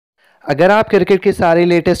अगर आप क्रिकेट की सारी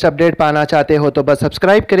लेटेस्ट अपडेट पाना चाहते हो तो बस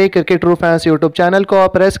सब्सक्राइब करें cricket true fans YouTube channel को और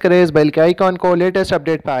प्रेस करें इस बेल के आइकॉन को लेटेस्ट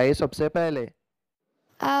अपडेट पाए सबसे पहले।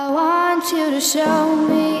 I want you to show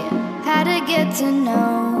me how to get to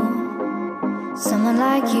know someone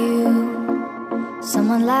like you,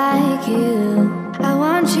 someone like you. I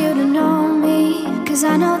want you to know me, 'cause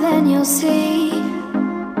I know then you'll see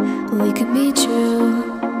we could be true,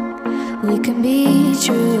 we can be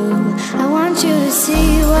true. I want you to see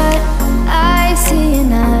what I see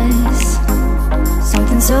in us,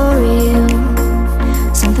 something so real,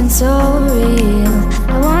 something so real.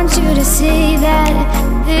 I want you to see that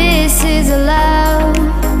this is a love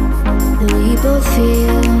that we both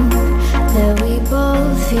feel, that we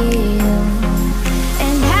both feel.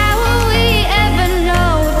 And how will we ever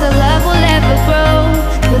know if the love will ever grow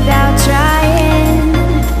without trying,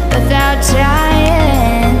 without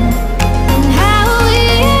trying? And how will we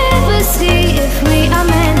ever see if we are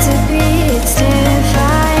meant to be? It's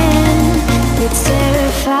terrifying, it's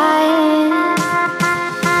terrifying.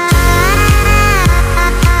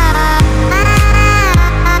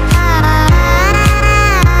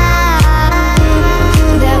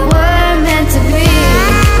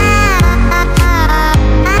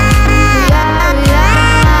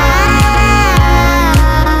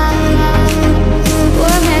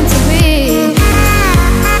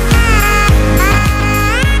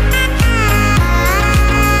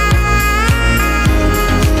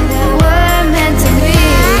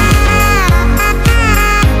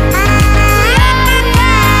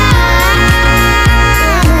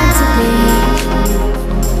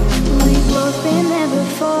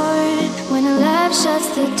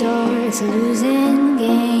 It's a losing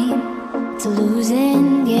game, it's a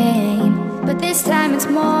losing game. But this time it's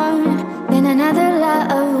more than another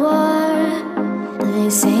love war.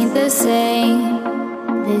 This ain't the same,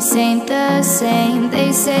 this ain't the same.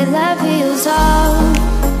 They say love heals all,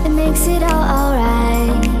 it makes it all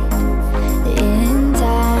alright. In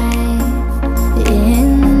time,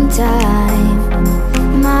 in time.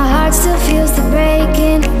 My heart still feels the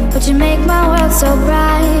breaking, but you make my world so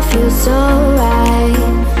bright. It feels so right,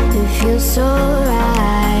 it feels so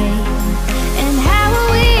right. And how will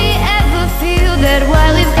we ever feel that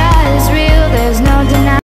while we've got